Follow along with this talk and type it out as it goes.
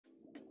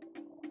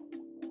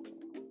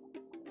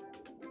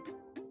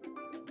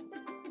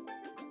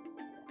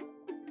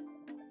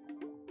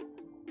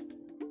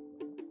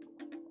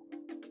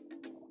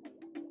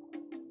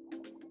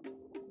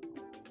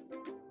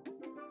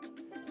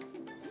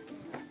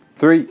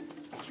3,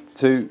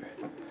 2,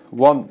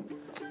 1.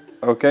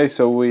 Okay,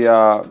 so we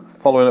are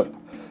following up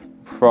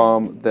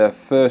from the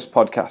first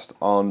podcast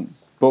on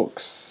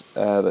books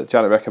that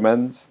Janet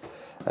recommends.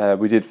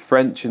 We did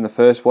French in the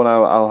first one.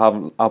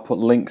 I'll put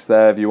links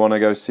there if you want to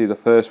go see the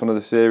first one of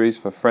the series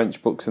for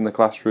French books in the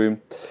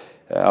classroom.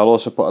 I'll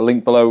also put a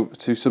link below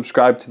to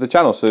subscribe to the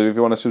channel. So if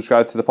you want to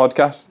subscribe to the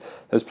podcast,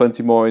 there's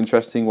plenty more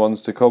interesting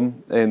ones to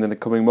come in the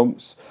coming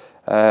months.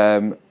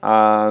 And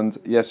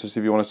yes, so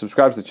if you want to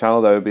subscribe to the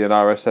channel, there will be an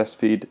RSS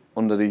feed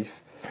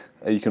underneath.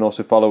 You can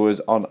also follow us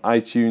on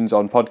iTunes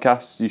on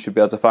podcasts. You should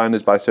be able to find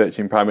us by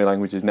searching Primary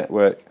Languages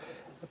Network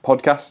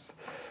podcast.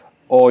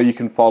 Or you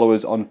can follow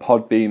us on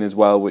Podbean as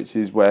well, which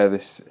is where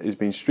this is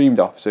being streamed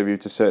off. So if you were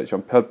to search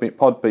on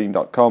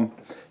podbean.com,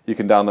 you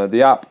can download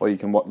the app, or you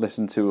can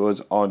listen to us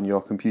on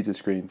your computer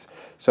screens.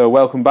 So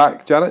welcome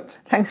back, Janet.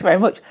 Thanks very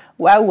much.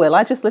 Wow, Will,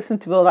 I just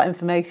listened to all that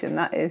information.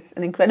 That is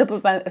an incredible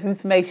amount of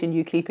information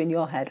you keep in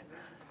your head.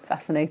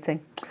 Fascinating.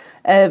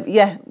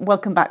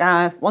 Welcome back.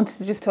 I wanted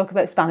to just talk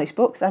about Spanish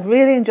books. I've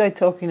really enjoyed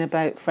talking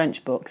about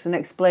French books and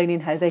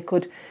explaining how they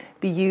could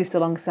be used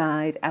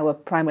alongside our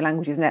Primary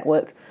Languages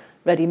Network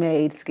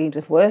ready-made schemes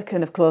of work.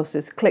 And of course,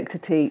 there's Click to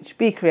Teach,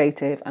 Be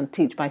Creative and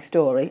Teach by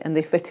Story, and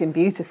they fit in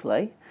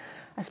beautifully.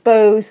 I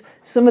suppose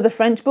some of the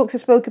French books I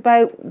spoke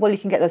about, well, you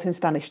can get those in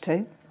Spanish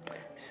too.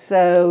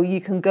 So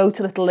you can go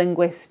to Little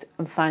Linguist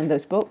and find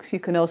those books. You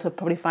can also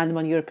probably find them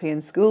on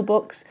European school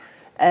books.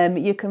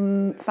 You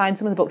can find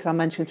some of the books I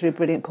mentioned through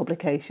Brilliant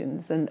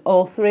Publications, and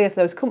all three of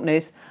those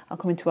companies are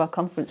coming to our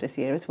conference this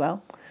year as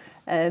well.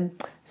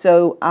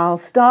 So I'll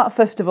start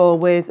first of all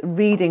with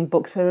reading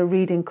books for a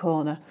reading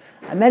corner.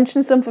 I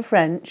mentioned some for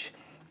French,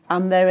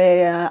 and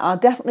there are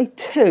definitely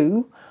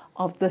two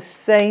of the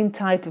same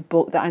type of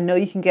book that I know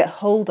you can get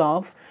hold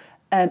of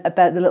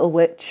about the little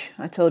witch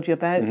I told you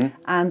about.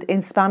 Mm-hmm. And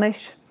in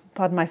Spanish,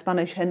 pardon my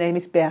Spanish, her name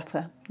is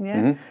Berta. Yeah.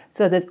 Mm-hmm.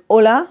 So there's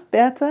Hola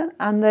Berta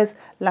and there's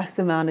La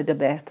Semana de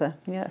Berta.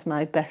 Yeah, that's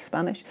my best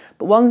Spanish.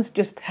 But one's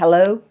just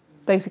hello,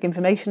 basic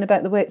information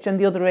about the witch, and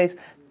the other is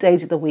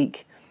Days of the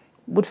Week.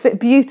 Would fit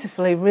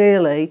beautifully,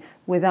 really,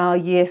 with our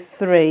Year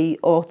 3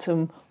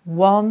 Autumn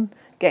 1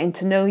 Getting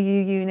to Know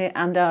You unit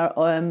and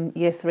our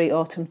Year 3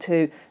 Autumn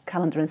 2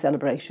 Calendar and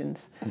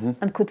Celebrations. Mm-hmm.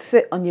 And could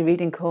sit on your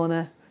reading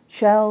corner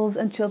shelves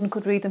and children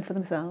could read them for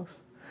themselves.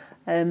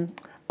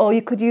 Or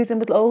you could use them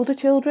with older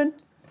children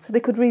so they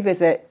could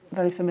revisit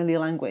very familiar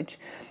language.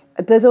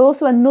 There's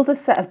also another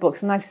set of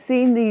books, and I've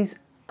seen these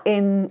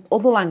in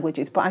other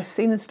languages, but I've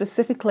seen them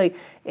specifically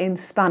in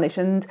Spanish,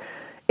 and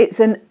it's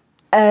an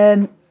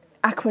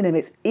acronym.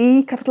 It's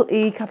E,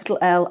 capital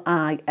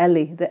L-I,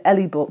 Ellie, the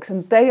Ellie books,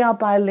 and they are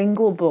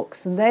bilingual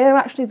books, and they are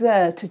actually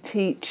there to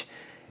teach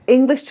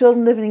English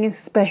children living in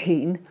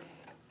Spain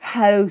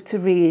how to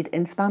read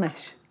in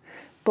Spanish.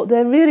 But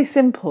they're really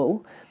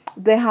simple.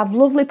 They have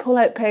lovely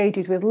pull-out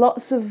pages with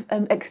lots of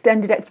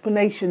extended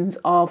explanations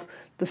of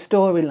the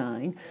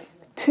storyline.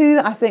 Two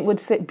that I think would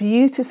sit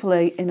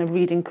beautifully in a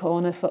reading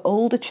corner for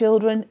older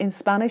children in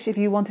Spanish, if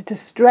you wanted to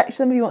stretch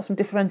them, if you want some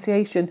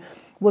differentiation,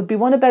 would be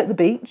one about the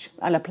beach,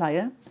 a la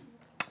playa,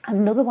 and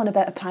another one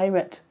about a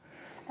pirate.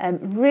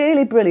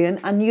 Really brilliant,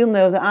 and you'll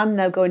know that I'm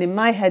now going in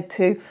my head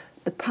to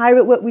the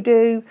pirate work we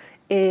do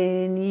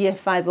in Year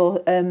 5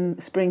 or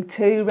Spring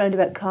 2, round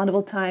about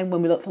Carnival time,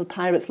 when we look for the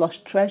pirate's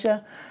lost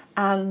treasure,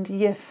 and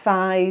Year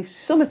 5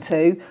 Summer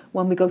 2,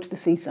 when we go to the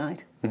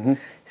seaside. Mm-hmm.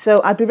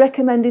 So I'd be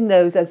recommending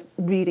those as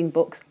reading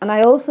books. And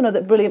I also know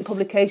that Brilliant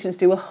Publications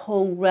do a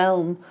whole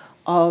realm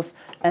of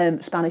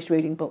Spanish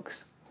reading books.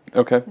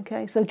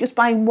 Okay, so just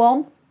buying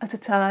one at a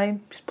time,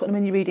 just put them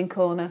in your reading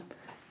corner,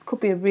 could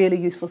be a really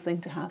useful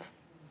thing to have.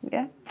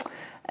 Yeah.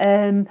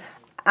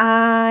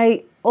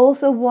 I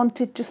also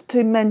wanted just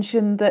to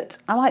mention that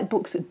I like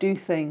books that do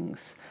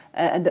things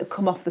and that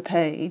come off the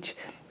page.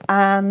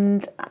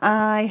 And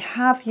I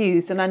have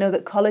used, and I know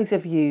that colleagues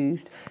have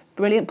used,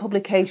 Brilliant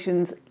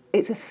Publications.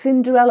 It's a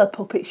Cinderella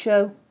puppet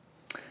show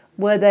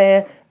where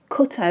they're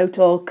cut out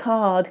or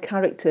card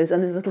characters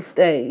and there's a little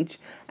stage,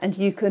 and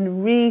you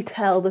can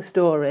retell the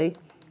story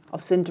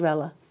of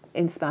Cinderella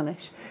in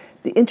Spanish.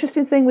 The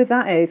interesting thing with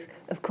that is,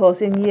 of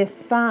course, in Year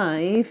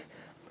 5,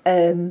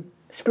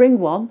 Spring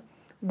 1,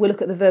 we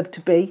look at the verb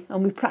to be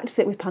and we practice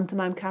it with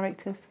pantomime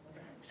characters.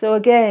 So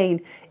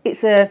again,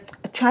 it's a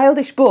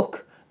childish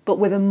book, but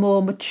with a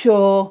more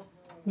mature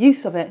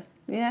use of it.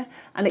 Yeah,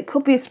 and it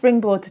could be a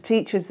springboard to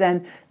teachers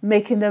then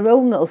making their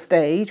own little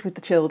stage with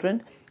the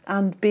children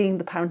and being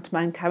the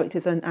pantomime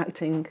characters and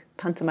acting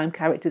pantomime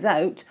characters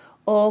out,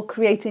 or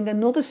creating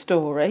another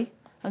story,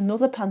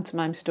 another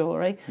pantomime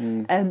story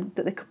that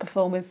they could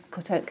perform with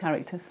cut-out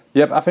characters.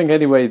 Yep, I think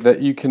anyway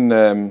that you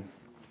can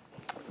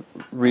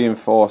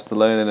reinforce the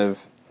learning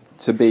of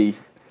to be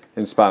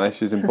in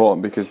Spanish is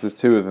important because there's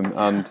two of them,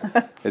 and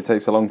it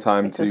takes a long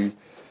time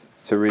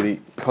to really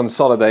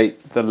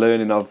consolidate the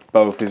learning of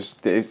both.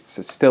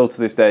 It's still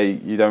to this day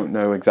you don't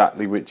know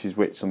exactly which is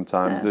which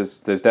sometimes. Yeah.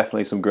 There's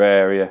definitely some grey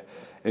area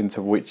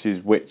into which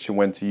is which and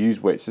when to use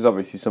which. There's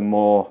obviously some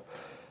more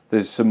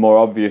there's some more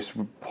obvious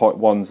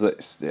ones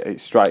that it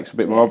strikes a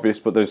bit more obvious,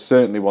 but there's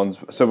certainly ones.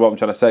 So what I'm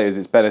trying to say is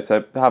it's better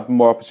to have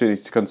more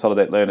opportunities to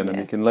consolidate learning, and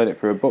you can learn it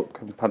through a book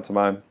and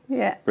pantomime.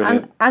 Yeah,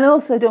 Brilliant. and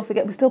also don't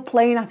forget, we're still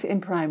playing at it in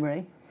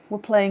primary. We're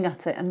playing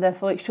at it, and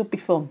therefore it should be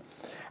fun,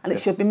 and it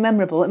should be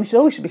memorable. And it should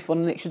always be fun,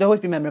 and it should always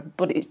be memorable,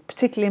 but it's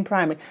particularly in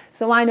primary.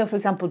 So I know, for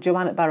example,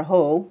 Joanne at Barrow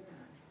Hall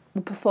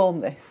would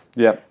perform this.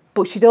 Yeah.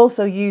 But she'd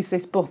also use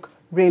this book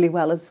really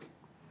well as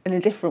in a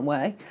different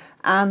way,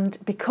 and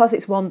because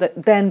it's one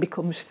that then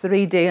becomes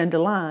 3D and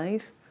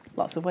alive,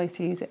 lots of ways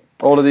to use it.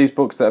 All of these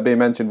books that are being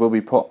mentioned will be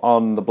put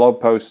on the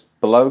blog post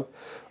below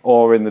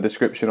or in the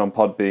description on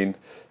Podbean.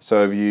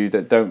 So if you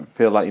don't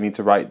feel like you need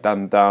to write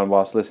them down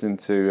whilst listening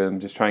to and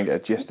just try and get a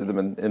gist of them,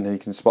 and you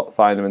can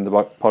find them in the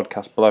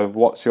podcast below.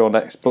 What's your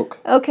next book?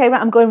 Okay,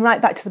 right, I'm going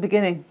right back to the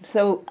beginning.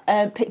 So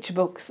picture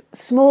books,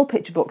 small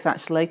picture books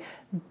actually,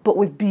 but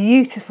with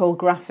beautiful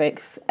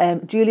graphics.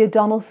 Julia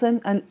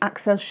Donaldson and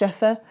Axel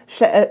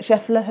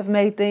Scheffler have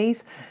made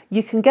these.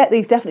 You can get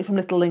these definitely from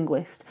Little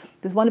Linguist.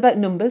 There's one about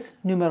numbers,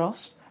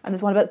 numeros, and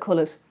there's one about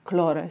colours,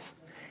 colores.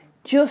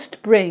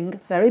 Just bring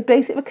very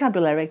basic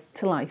vocabulary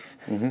to life.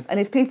 And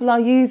if people are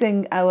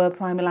using our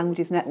Primary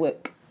Languages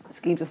Network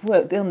schemes of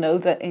work, they'll know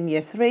that in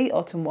Year 3,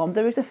 Autumn 1,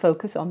 there is a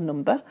focus on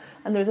number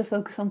and there is a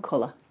focus on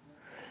colour.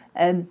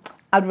 I'd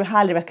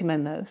highly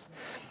recommend those.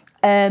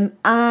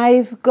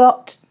 I've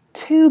got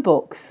 2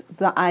 books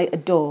that I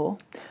adore.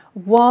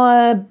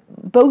 One,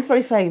 both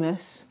very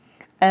famous.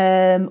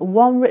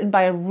 One written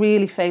by a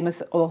really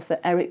famous author,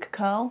 Eric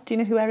Carle. Do you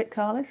know who Eric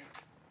Carle is?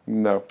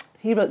 No.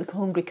 He wrote The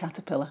Hungry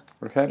Caterpillar.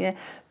 Okay. Yeah,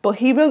 but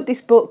he wrote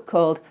this book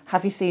called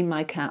Have You Seen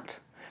My Cat?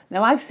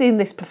 Now, I've seen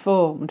this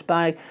performed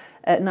by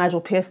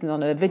Nigel Pearson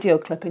on a video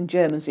clip in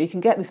German, so you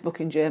can get this book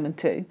in German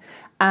too.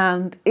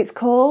 And it's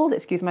called,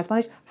 excuse my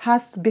Spanish,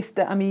 Has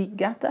Vista a mi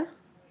gata?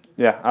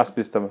 Yeah, Has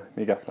Vista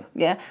mi gata.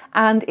 Yeah,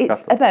 and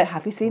it's about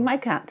Have You Seen My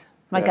Cat?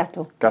 My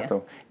gato.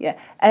 Gato. Yeah,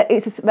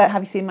 it's about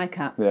Have You Seen My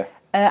Cat? Yeah.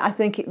 I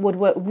think it would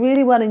work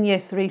really well in Year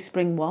 3,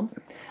 Spring 1.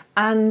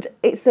 And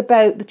it's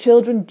about the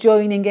children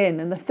joining in.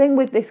 And the thing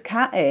with this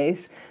cat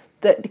is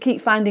that they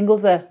keep finding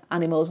other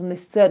animals, and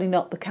it's certainly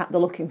not the cat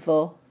they're looking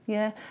for.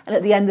 Yeah. And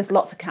at the end, there's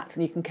lots of cats,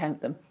 and you can count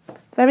them.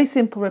 Very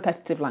simple,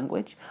 repetitive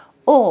language.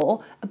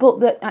 Or a book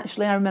that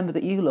actually I remember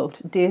that you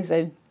loved, Dear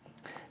Zoo.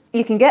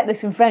 You can get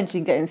this in French, you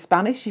can get it in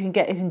Spanish, you can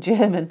get it in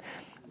German.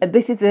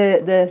 This is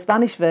the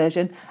Spanish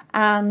version.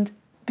 And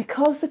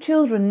because the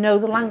children know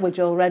the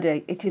language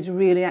already, it is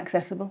really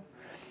accessible.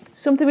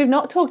 Something we've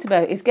not talked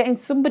about is getting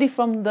somebody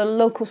from the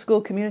local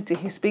school community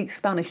who speaks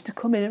Spanish to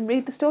come in and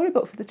read the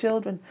storybook for the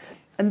children.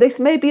 And this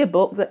may be a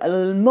book that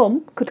a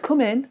mum could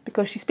come in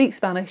because she speaks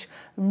Spanish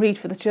and read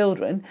for the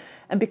children.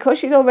 And because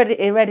she's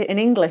already read it in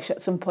English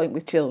at some point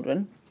with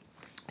children,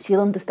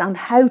 she'll understand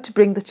how to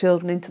bring the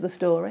children into the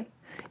story.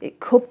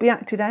 It could be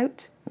acted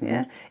out.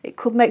 Yeah. It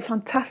could make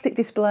fantastic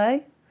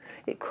display.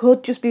 It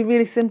could just be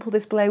really simple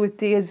display with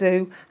Dear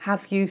Zoo,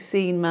 have you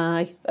seen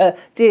my...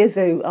 Dear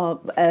Zoo, or...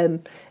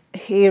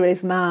 here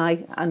is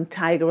my, and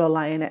tiger or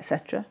lion,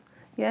 etc.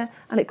 Yeah,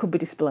 and it could be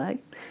display.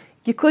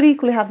 You could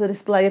equally have the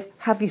display of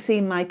Have You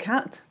Seen My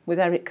Cat with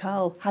Eric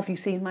Carle, Have You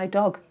Seen My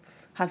Dog,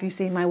 Have You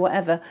Seen My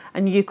whatever,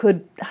 and you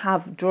could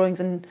have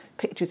drawings and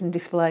pictures and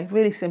display.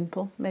 Really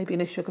simple, maybe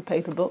in a sugar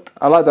paper book.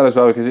 I like that as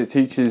well because it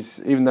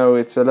teaches, even though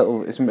it's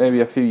maybe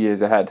a few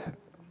years ahead,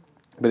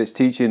 but it's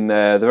teaching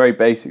the very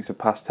basics of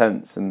past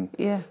tense and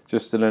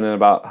just learning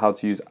about how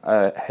to use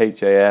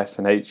HAS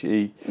and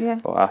HE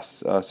or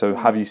AS. So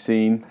have you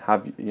seen?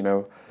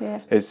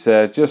 It's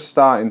just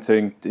starting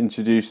to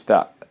introduce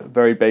that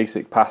very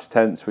basic past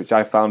tense, which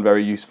I found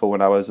very useful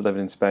when I was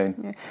living in Spain.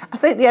 Yeah. I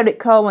think the Eric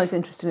Carle one is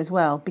interesting as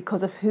well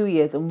because of who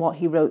he is and what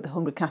he wrote, The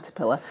Hungry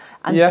Caterpillar.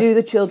 And do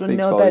the children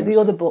know about the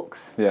other books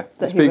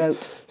that he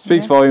wrote?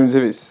 Speaks volumes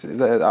if it's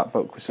that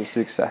book was a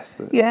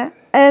success. Yeah.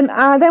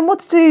 I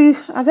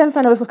then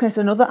found I was looking at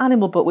another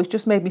animal book which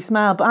just made me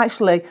smile, but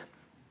actually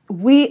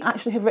we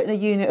actually have written a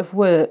unit of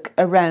work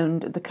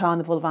around the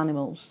Carnival of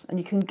Animals, and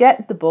you can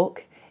get the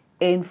book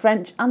in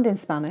French and in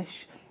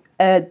Spanish.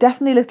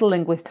 Definitely Little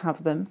Linguist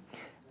have them.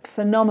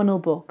 Phenomenal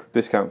book.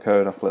 Discount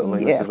code off Little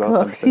Linguist as well.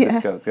 10%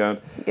 discount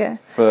code. Yeah.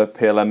 For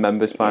PLM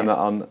members, find that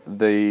on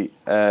the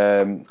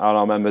on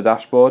our member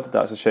dashboard.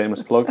 That's a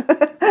shameless plug.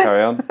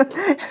 Carry on.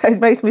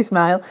 It makes me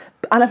smile.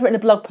 And I've written a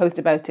blog post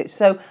about it.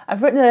 So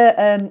I've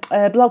written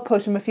a blog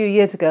post from a few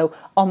years ago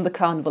on the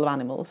Carnival of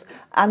Animals.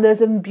 And there's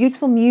some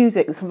beautiful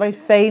music, some very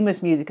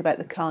famous music about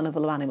the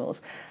Carnival of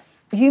Animals.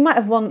 You might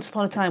have once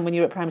upon a time when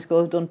you were at primary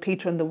school done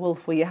Peter and the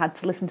Wolf, where you had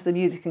to listen to the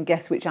music and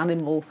guess which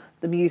animal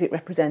the music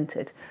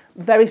represented.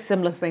 Very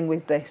similar thing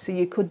with this. So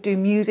you could do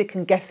music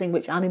and guessing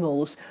which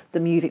animals the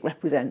music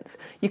represents.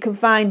 You can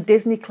find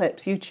Disney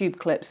clips, YouTube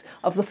clips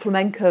of the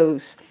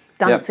flamencos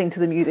dancing to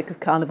the music of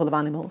Carnival of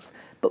Animals.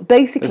 But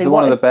basically, there's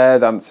one of the bear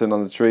dancing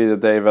on the tree, the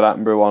David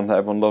Attenborough one that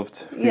everyone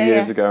loved a few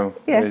years ago.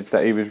 Yeah. Is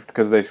that he was,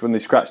 because when they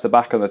scratched the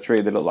back on the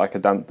tree, they look like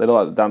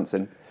the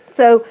dancing.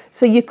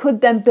 So you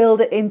could then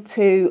build it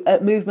into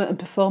movement and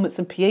performance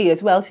and PE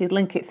as well, so you'd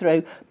link it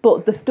through.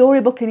 But the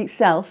storybook in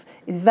itself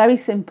is very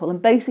simple,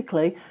 and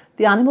basically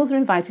the animals are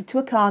invited to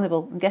a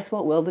carnival, and guess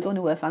what, Will? They're going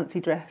to wear fancy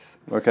dress.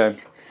 Okay.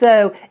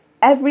 So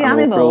every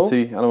animal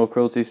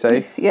cruelty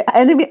safe. Yeah,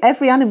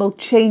 every animal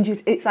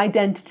changes its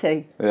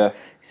identity. Yeah.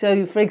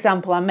 So, for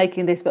example, I'm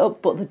making this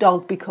up, but the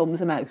dog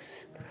becomes a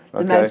mouse.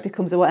 The mouse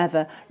becomes a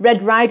whatever.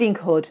 Red Riding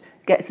Hood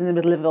gets in the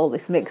middle of all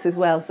this mix as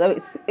well. So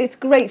it's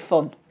great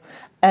fun.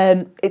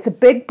 It's a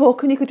big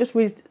book, and you could just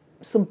read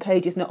some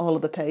pages, not all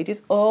of the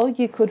pages, or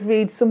you could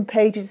read some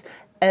pages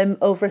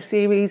over a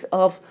series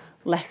of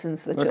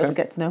lessons so the children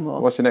get to know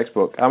more. What's your next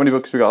book? How many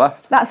books have we got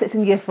left? That's it's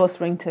in Year 4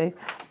 Spring 2.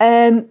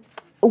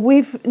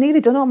 We've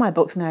nearly done all my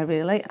books now,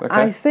 really. Okay.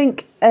 I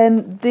think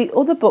the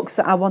other books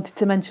that I wanted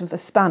to mention for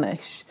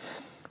Spanish,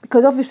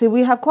 because obviously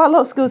we have quite a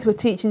lot of schools who are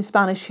teaching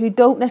Spanish who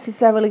don't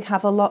necessarily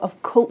have a lot of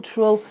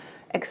cultural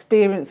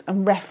experience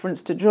and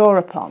reference to draw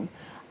upon.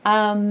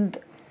 And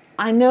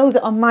I know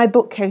that on my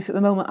bookcase at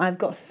the moment I've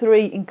got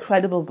 3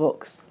 incredible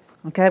books.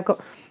 Okay, I've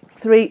got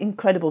 3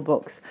 incredible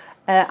books.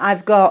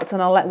 I've got,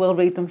 and I'll let Will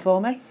read them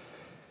for me.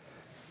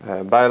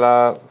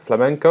 Baila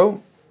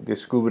Flamenco,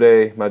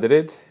 Descubre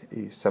Madrid,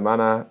 y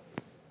Semana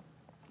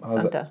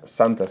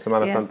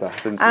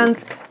Santa.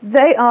 And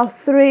they are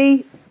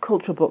 3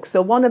 cultural books.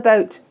 So one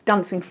about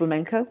dancing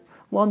flamenco,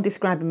 one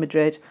describing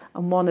Madrid,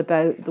 and one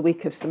about the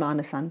week of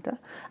Semana Santa.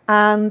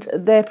 And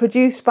they're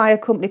produced by a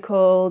company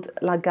called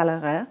La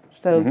Galera,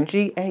 so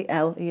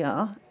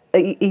Galera.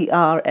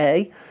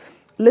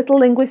 Little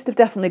Linguist have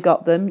definitely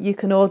got them. You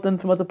can order them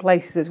from other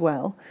places as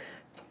well.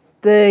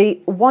 The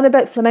one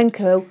about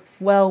flamenco,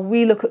 well,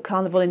 we look at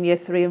Carnival in Year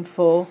 3 and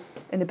 4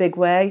 in a big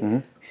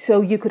way.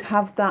 So you could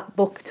have that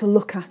book to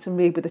look at and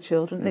read with the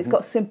children. And it's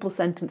got simple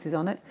sentences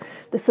on it.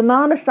 The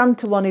Semana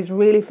Santa one is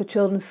really for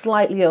children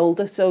slightly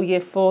older, so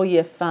Year 4,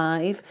 Year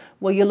 5,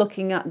 where you're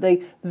looking at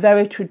the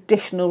very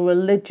traditional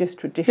religious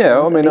traditions. Yeah,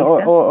 I mean,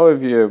 all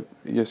of your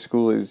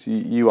school is,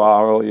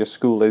 or your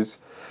school is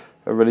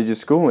a religious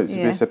school.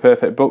 It's a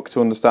perfect book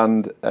to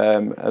understand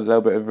a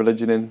little bit of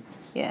religion in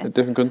a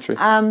different country.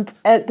 And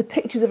the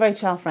pictures are very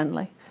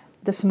child-friendly.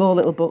 The small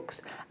little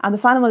books. And the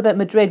final one about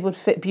Madrid would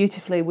fit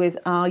beautifully with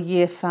our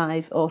Year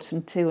 5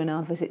 Autumn 2 and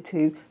our visit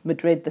to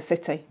Madrid, the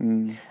city.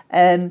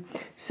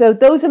 So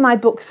those are my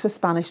books for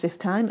Spanish this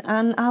time,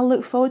 and I'll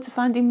look forward to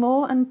finding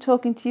more and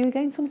talking to you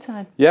again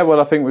sometime. Yeah, well,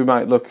 I think we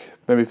might look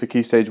maybe for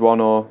Key Stage 1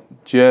 or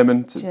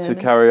German to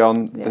carry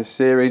on this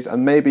series,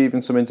 and maybe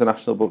even some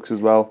international books as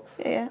well.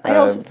 Yeah, I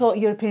also thought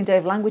European Day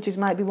of Languages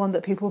might be one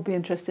that people would be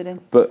interested in.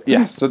 But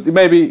yes, so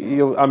maybe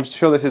I'm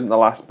sure this isn't the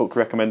last book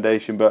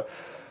recommendation, but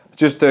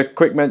just a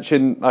quick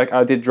mention, like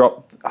I did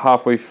drop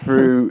halfway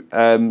through,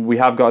 we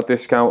have got a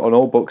discount on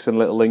all books in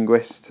Little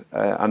Linguist,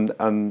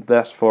 and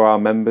that's for our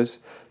members,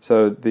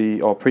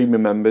 or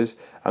premium members,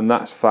 and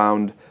that's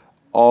found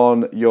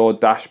on your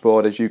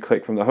dashboard. As you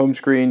click from the home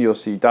screen, you'll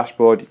see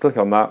dashboard, you click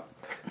on that,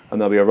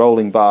 and there'll be a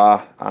rolling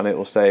bar, and it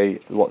will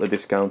say what the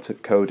discount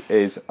code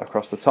is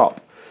across the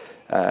top.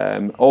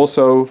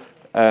 Also,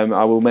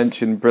 I will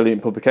mention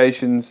Brilliant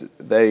Publications.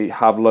 They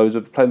have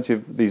plenty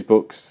of these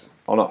books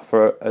on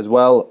offer as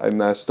well in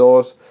their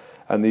stores,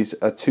 and these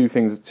are 2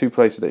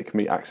 places that can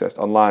be accessed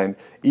online.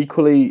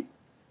 Equally,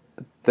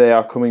 they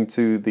are coming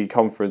to the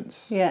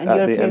conference. Yeah, and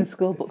European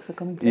school books are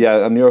coming to.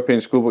 Yeah, and European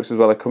school books as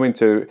well are coming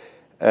to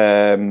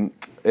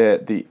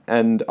at the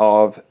end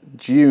of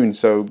June,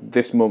 so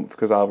this month,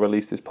 because I'll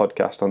release this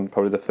podcast on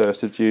probably the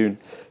 1st of June.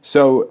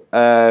 So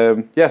I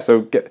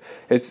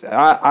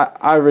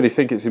really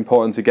think it's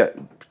important to get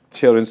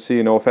children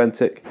seeing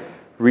authentic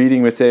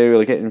reading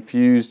material, get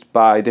infused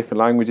by different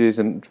languages,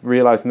 and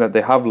realising that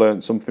they have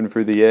learnt something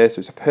through the year. So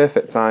it's a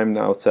perfect time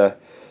now to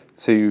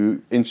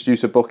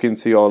introduce a book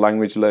into your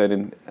language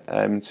learning,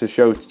 to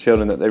show to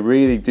children that they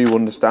really do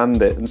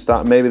understand it,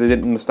 and maybe they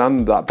didn't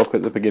understand that book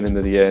at the beginning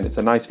of the year, and it's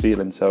a nice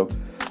feeling. So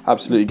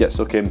absolutely get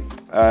stuck in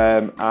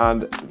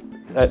and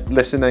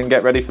listen and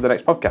get ready for the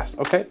next podcast.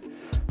 Okay,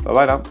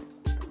 bye now.